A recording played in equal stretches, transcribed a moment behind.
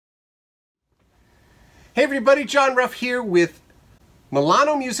Hey everybody, John Ruff here with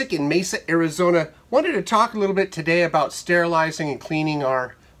Milano Music in Mesa, Arizona. Wanted to talk a little bit today about sterilizing and cleaning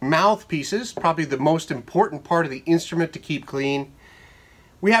our mouthpieces, probably the most important part of the instrument to keep clean.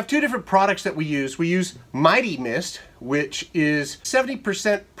 We have two different products that we use. We use Mighty Mist, which is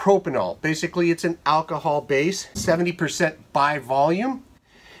 70% propanol. Basically, it's an alcohol base, 70% by volume.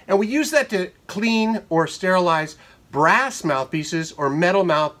 And we use that to clean or sterilize brass mouthpieces or metal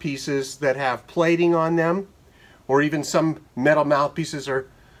mouthpieces that have plating on them, or even some metal mouthpieces are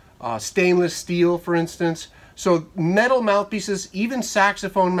stainless steel, for instance. So metal mouthpieces, even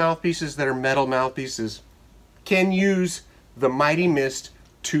saxophone mouthpieces that are metal mouthpieces, can use the Mighty Mist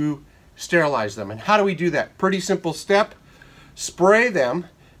to sterilize them. And how do we do that? Pretty simple step. Spray them,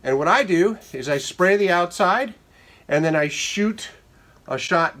 and what I do is I spray the outside and then I shoot a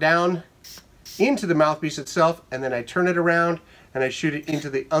shot down into the mouthpiece itself, and then I turn it around and I shoot it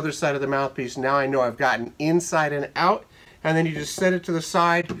into the other side of the mouthpiece. Now I know I've gotten inside and out, and then you just set it to the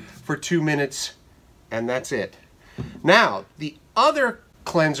side for 2 minutes and that's it. Now the other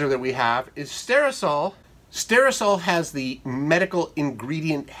cleanser that we have is Sterisol. Sterisol has the medical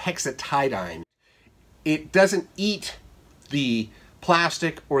ingredient hexatidine. It doesn't eat the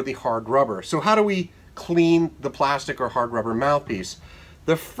plastic or the hard rubber. So how do we clean the plastic or hard rubber mouthpiece?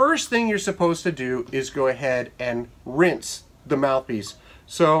 The first thing you're supposed to do is go ahead and rinse the mouthpiece.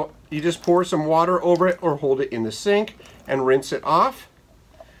 So you just pour some water over it or hold it in the sink and rinse it off.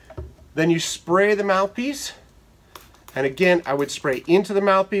 Then you spray the mouthpiece. And again, I would spray into the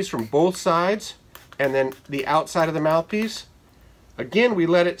mouthpiece from both sides and then the outside of the mouthpiece. Again, we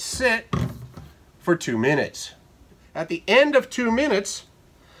let it sit for 2 minutes. At the end of 2 minutes,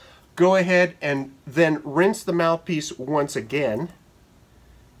 go ahead and then rinse the mouthpiece once again.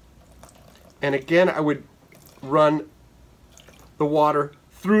 And again, I would run the water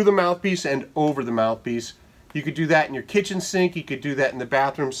through the mouthpiece and over the mouthpiece. You could do that in your kitchen sink, you could do that in the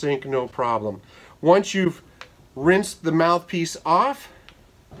bathroom sink, no problem. Once you've rinsed the mouthpiece off,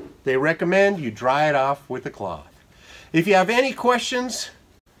 they recommend you dry it off with a cloth. If you have any questions,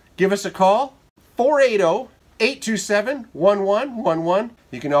 give us a call, 480-827-1111.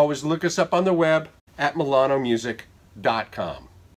 You can always look us up on the web at milanomusic.com.